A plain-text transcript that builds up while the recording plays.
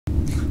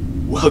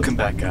Welcome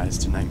back, guys,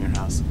 to Nightmare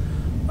House.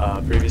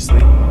 Previously,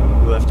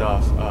 we left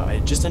off. I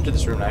just entered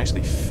this room and I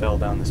actually fell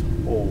down this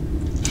hole.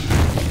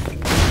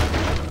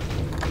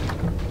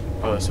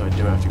 Oh, so I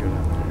do have to go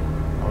down there.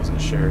 I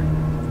wasn't sure.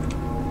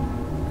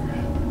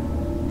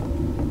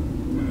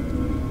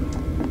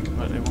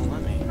 But it won't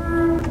let me.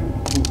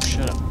 Ooh,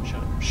 shut up,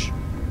 shut up, shh.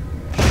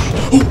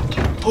 Oh,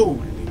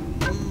 holy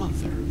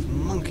mother of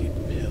monkey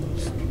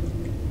pills.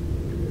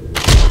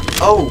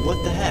 Oh,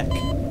 what the heck?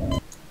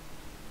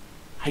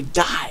 I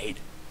died.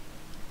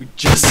 We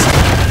just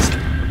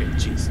okay,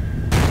 jeez.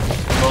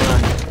 Hold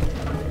on.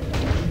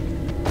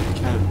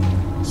 Kind of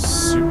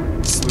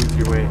sleuth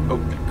your way. Oh,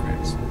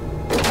 cracks.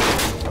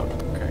 Oh,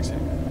 cracks.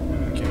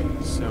 Okay,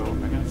 so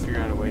I gotta figure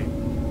out a way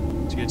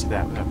to get to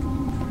that without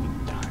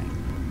dying.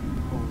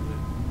 Holy.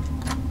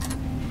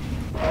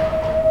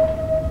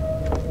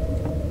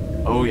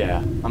 Oh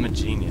yeah, I'm a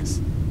genius.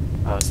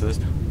 So this.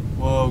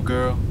 Whoa,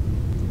 girl.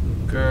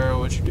 Girl,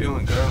 what you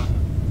doing, girl?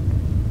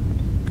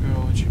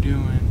 Girl, what you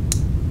doing?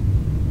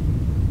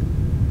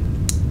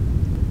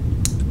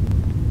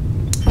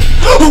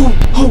 Oh!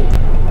 Oh!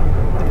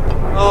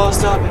 Oh,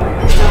 stop it!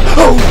 Stop it!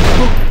 Oh!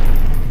 Oh!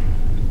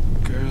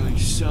 Girl, you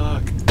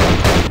suck.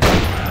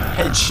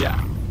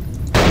 Headshot.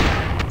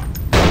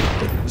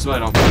 This is why I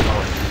don't play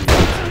color.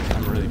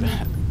 I'm really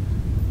bad.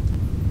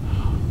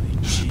 Holy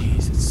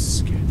jeez, it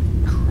scared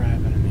the crap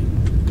out of me.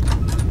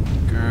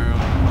 Girl.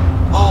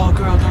 Oh,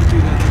 girl, don't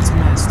do that. That's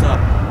messed up.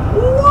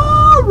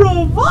 Whoa,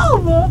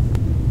 revolver!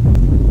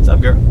 What's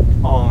up, girl?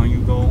 Oh,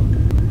 you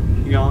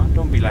gone? You gone?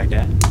 Don't be like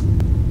that.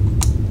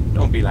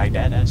 Don't be like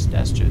that.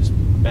 That's just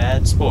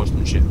bad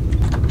sportsmanship.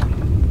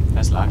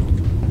 That's locked.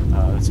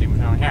 Let's see what's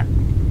down here.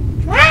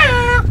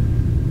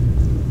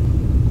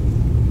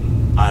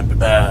 I'm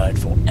prepared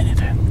for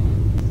anything.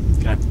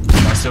 Can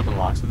I still open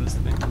locks with this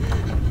thing?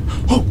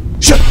 Oh,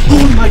 shut!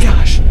 Oh my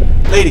gosh!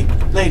 Lady,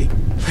 lady,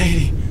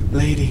 lady,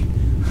 lady,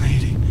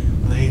 lady,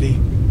 lady.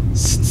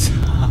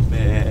 Stop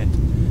it.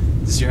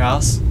 Is this your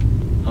house?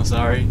 I'm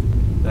sorry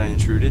that I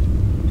intruded,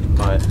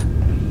 but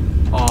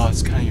oh,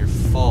 it's kind of your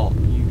fault.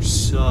 You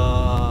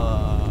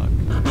suck.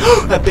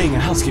 That being a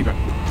housekeeper.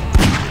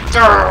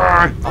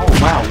 Oh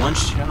wow, one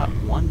shot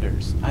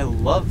wonders. I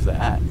love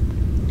that.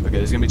 Okay,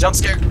 there's gonna be a jump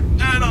scare.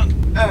 No, no,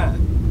 no,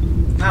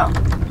 no,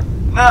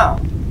 no.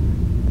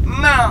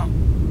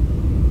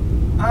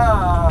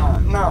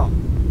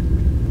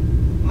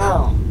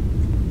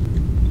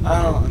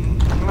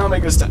 No me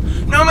gusta.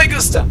 No me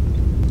gusta.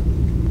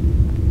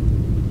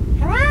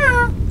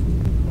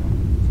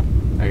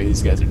 Okay,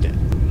 these guys are dead.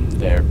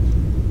 There.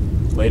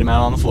 Laid him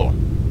out on the floor.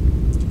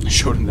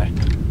 Showed him that.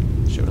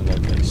 Showed him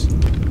that place.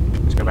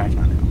 Let's go back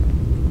now.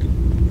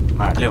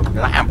 My little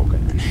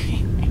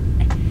Lamborghini.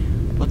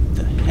 What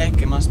the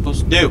heck am I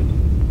supposed to do?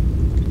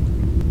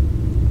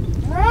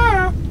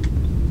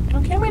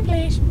 Don't kill me,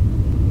 please.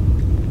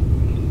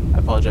 I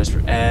apologize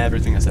for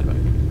everything I said about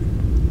you.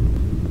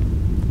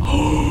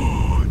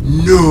 Oh,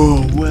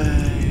 no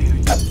way.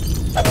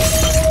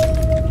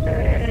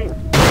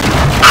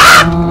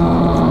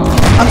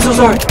 I'm so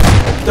sorry.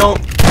 Don't.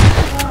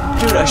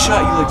 Dude, I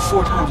shot you like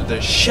 4 times with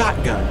a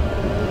shotgun.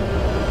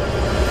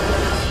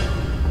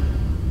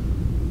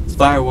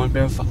 Fire one,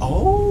 barrel fire.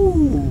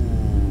 Oh,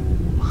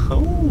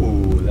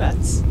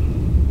 that's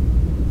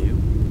new.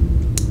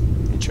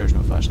 In church,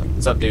 no flashlight.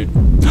 What's up, dude?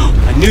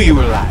 I knew you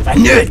were alive. I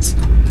knew it.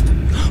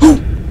 Oh,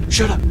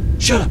 shut up,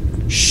 shut up.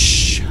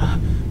 Shh.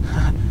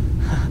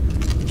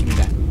 Give me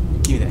that.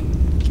 Give me that.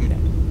 Give me that.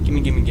 Give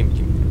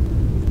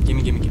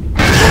me. Give me.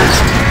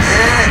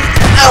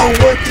 Ow!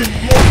 What the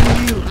heck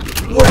are you?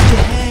 What the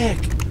heck?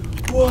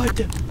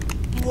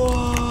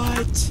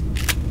 What?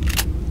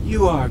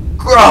 You are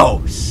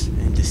gross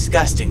and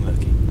disgusting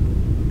looking.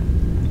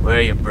 Where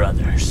are your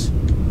brothers? I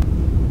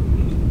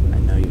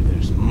know you.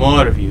 There's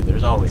more of you.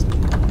 There's always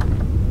more.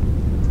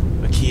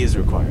 A key is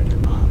required.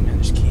 Oh man,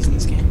 there's keys in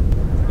this game.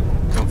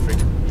 Don't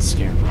freaking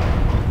scare me.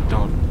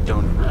 Don't.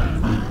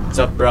 What's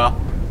up, brah?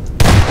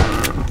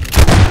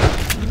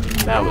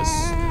 That was...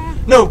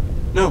 No!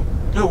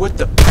 What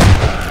the...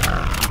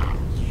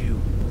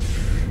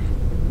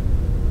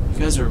 You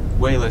guys are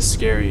way less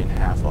scary in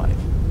Half-Life.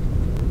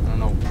 I don't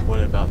know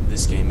what about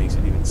this game makes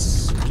it even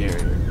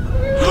scarier.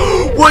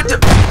 What the...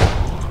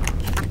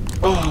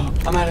 Oh,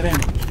 I'm out of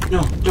ammo.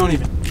 No, don't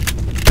even.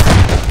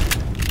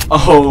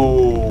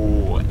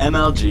 Oh,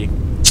 MLG.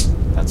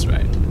 That's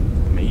right.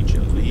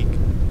 Major League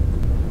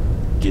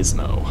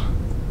Gizmo.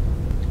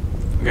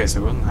 Okay, so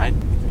we wasn't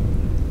hiding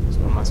anything. So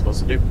what am I supposed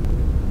to do?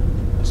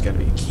 There's gotta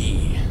be a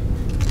key.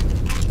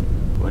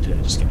 What did I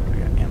just get? I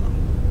got ammo.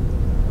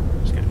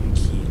 There's gotta be a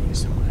key in here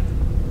somewhere.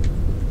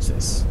 What's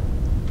this?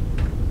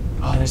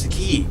 Oh, there's the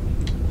key.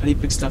 How do you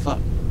pick stuff up?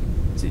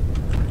 Is it E,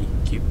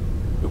 Q?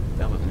 Nope,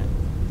 that wasn't it.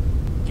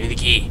 Give me the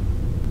key.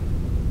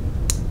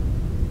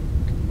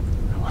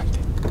 I want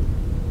it.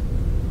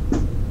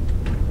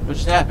 What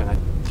just happened? I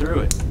threw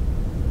it.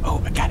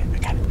 Oh, I got it. I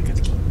got the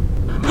key.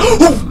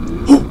 Oh!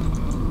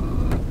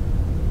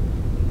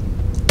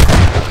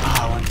 I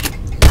want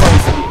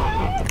both of you.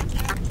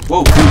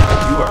 Whoa, dude, you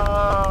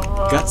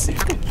are gutsy.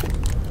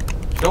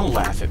 Don't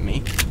laugh at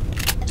me.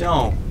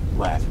 Don't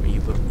laugh at me,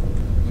 you little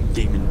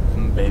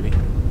demon baby.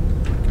 Come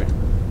here.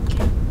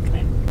 Come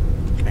here.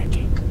 Come here,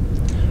 Key.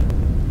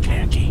 Come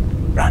here, Key.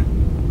 Run.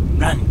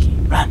 Run, Key.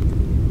 Run.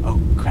 Oh,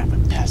 crap. I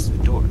passed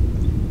the door.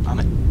 I'm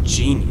a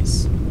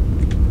genius.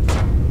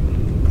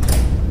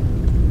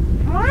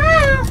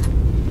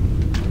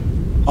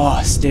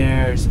 Oh,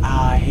 stairs.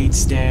 Ah, I hate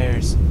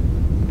stairs.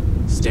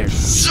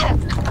 Stairs.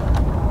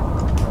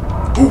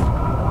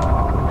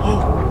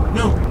 Oh,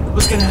 no.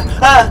 What's gonna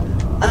happen?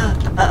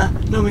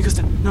 No me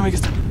gusta. No me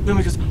gusta. No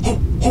me gusta. Oh.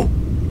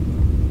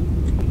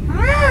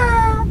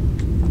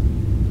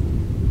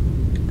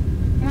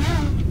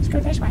 Let's go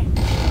this way.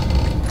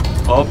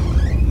 Oh,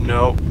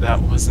 no.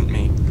 That wasn't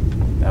me.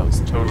 That was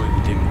totally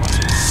the demon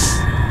monster.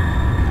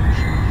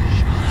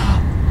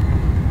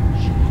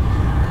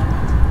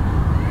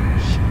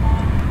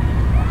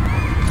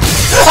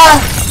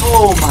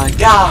 Oh my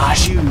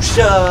gosh, you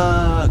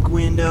suck!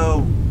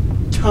 Window!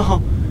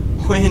 Oh,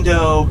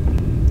 window!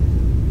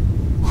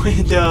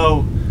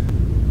 Window!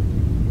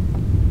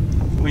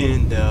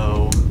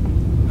 Window!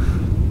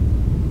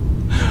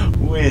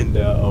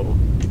 Window!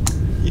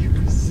 You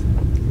suck.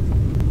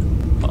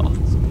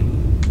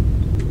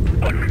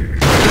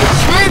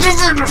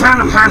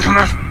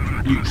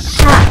 You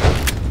suck!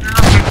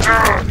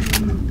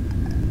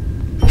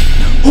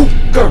 Oh,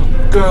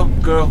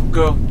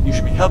 girl! You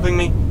should be helping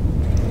me.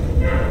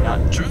 Not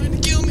trying to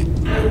kill me.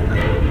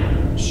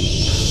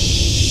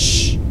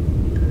 Shh.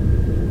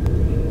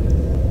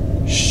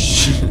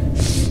 Shh.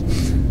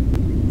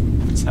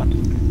 What's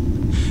happening?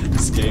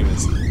 This game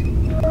is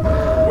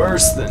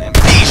worse than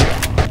Amnesia.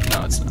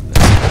 No, it's not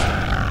this.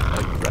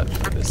 I'd rather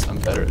do this. I'm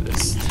better at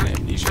this than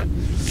Amnesia.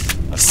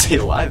 I've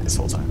stayed alive this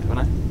whole time, haven't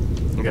I?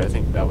 Okay, I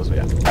think that was what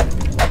happened.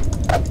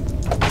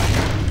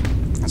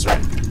 That's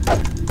right.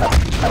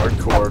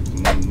 Hardcore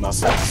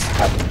muscles.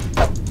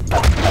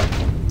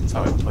 That's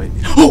how I played.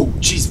 Oh,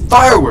 jeez,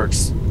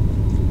 fireworks!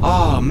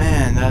 Oh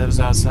man, that was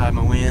outside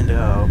my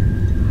window.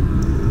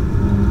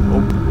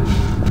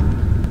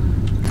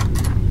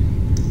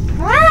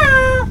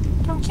 Ah,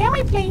 don't kill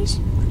me, please.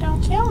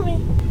 Don't kill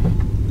me.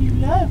 You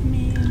love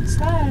me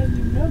inside.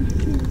 You know you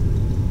do.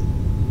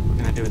 What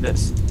can I do with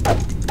this?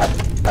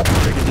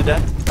 Break it to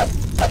death?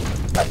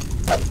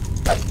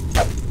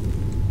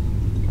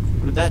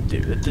 What did that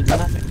do? That did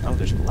nothing. Oh,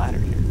 there's a ladder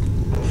here.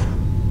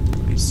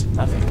 At least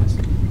nothing is.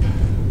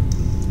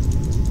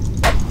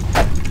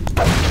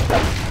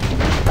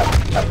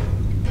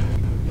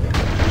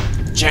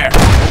 Chair!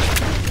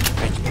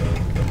 Thank you.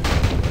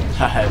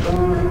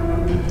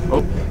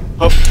 Oh,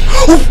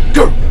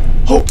 girl!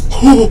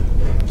 Oh!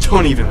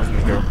 Don't even with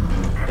me, girl.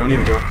 Don't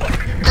even go.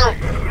 Girl,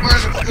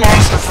 where's your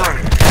monster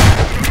friend?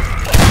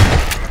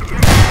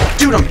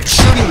 Dude, I'm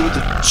shooting you with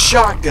a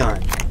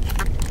shotgun!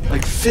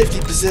 Like 50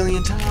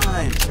 bazillion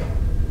times!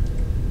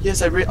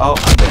 Yes, oh,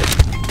 I'm dead.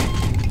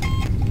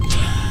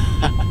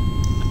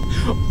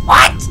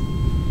 What?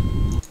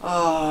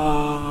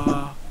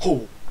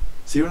 Oh.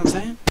 See what I'm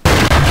saying?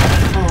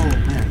 Oh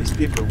man, these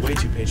people are way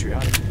too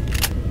patriotic.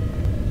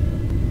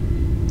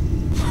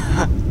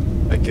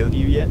 I killed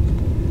you yet?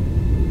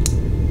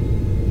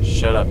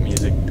 Shut up,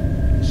 music.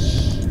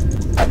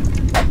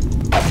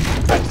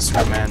 Back to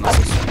Superman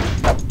muscles.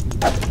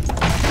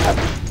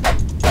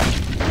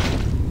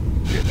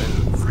 Get that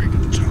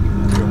freaking jump.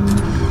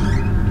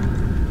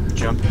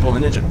 Jump, pull a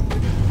ninja.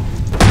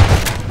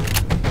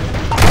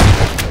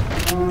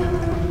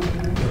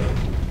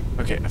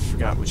 Okay, I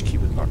forgot which key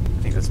was marked.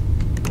 I think that's...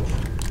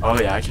 Oh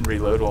yeah, I can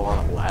reload while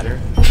on a ladder.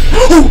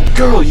 Oh,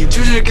 girl, you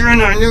did it again!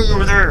 I knew you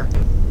were there!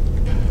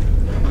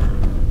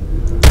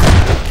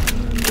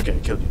 Okay, I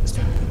killed you this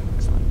time.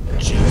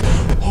 Jeez.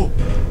 Oh!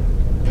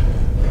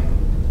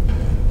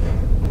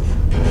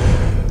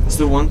 That's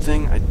the one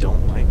thing I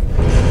don't like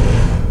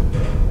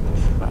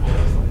about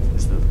Half-Life,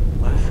 is the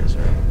ladders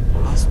are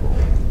impossible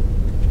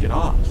to get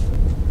off.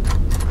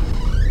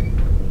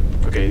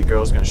 Okay, the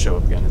girl's gonna show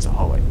up again. It's a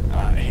hallway.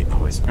 I hate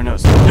hallways. Or no,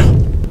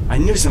 I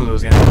knew some of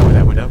those was gonna go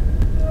that window.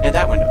 And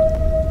that window.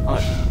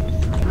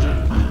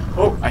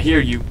 Oh, I hear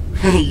you.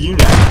 You're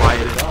not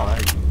quiet at all, are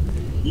you?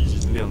 You're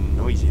just a little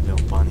noisy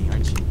little bunny,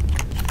 aren't you?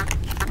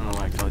 I don't know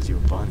why I called you a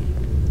bunny.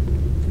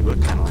 You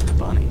look kind of like a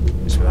bunny,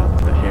 just without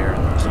the hair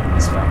and the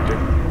cuteness factor.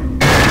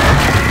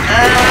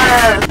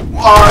 Ah!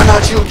 Oh,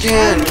 not you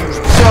again! You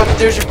suck!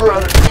 There's your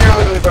brother! Your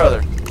ugly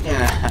brother!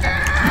 Yeah.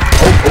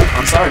 Oh,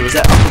 I'm sorry, was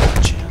that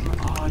Uncle Jim?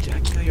 Oh, did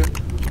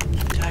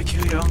I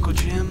kill your Uncle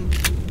Jim?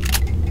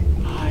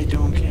 I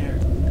don't care.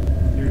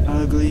 You're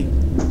ugly.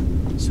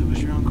 So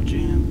is your Uncle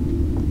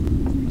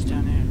Jim. He's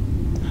down there.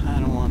 I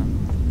don't want him.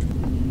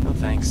 No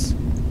thanks.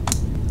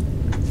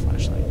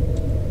 Flashlight.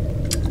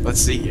 Let's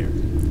see here.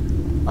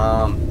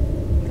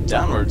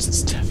 Downwards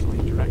is definitely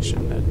a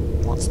direction that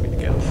wants me to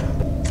go.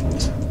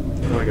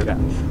 How do I go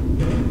down?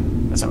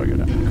 That's how I go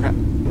down. Crap.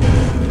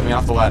 Get me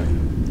off the ladder.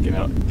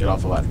 Get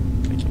off the ladder.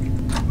 Thank you.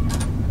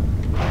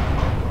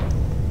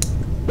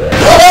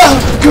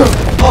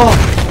 Oh!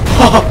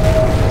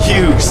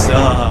 You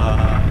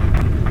suck.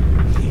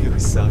 You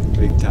suck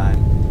big time,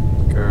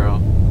 girl.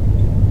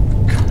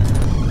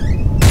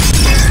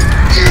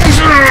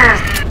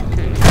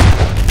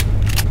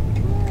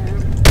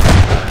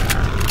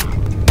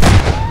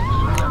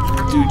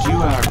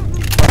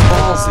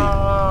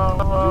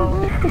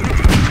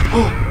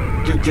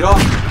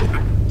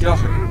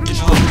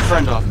 your little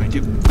friend off me,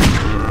 dude.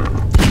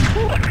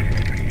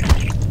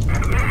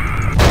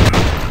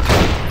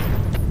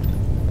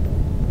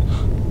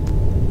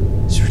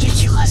 It's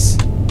ridiculous.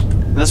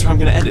 And that's where I'm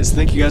gonna end it. So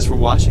thank you guys for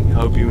watching. I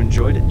hope you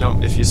enjoyed it.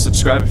 If you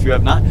subscribe if you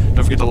have not,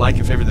 don't forget to like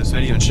and favorite this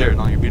video and share it in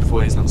all your beautiful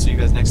ways. And I'll see you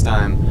guys next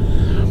time.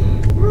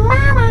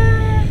 Mama.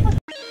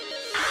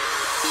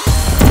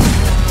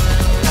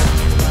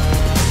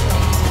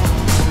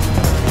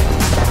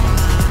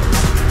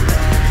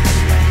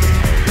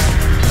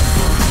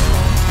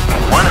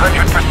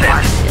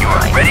 100%. You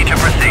are ready to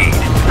proceed.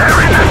 There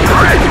is a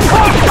threat!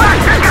 Fall back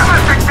together,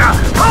 Victor!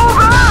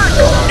 Hold on!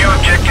 New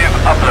objective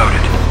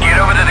uploaded. Get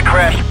over to the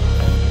crash.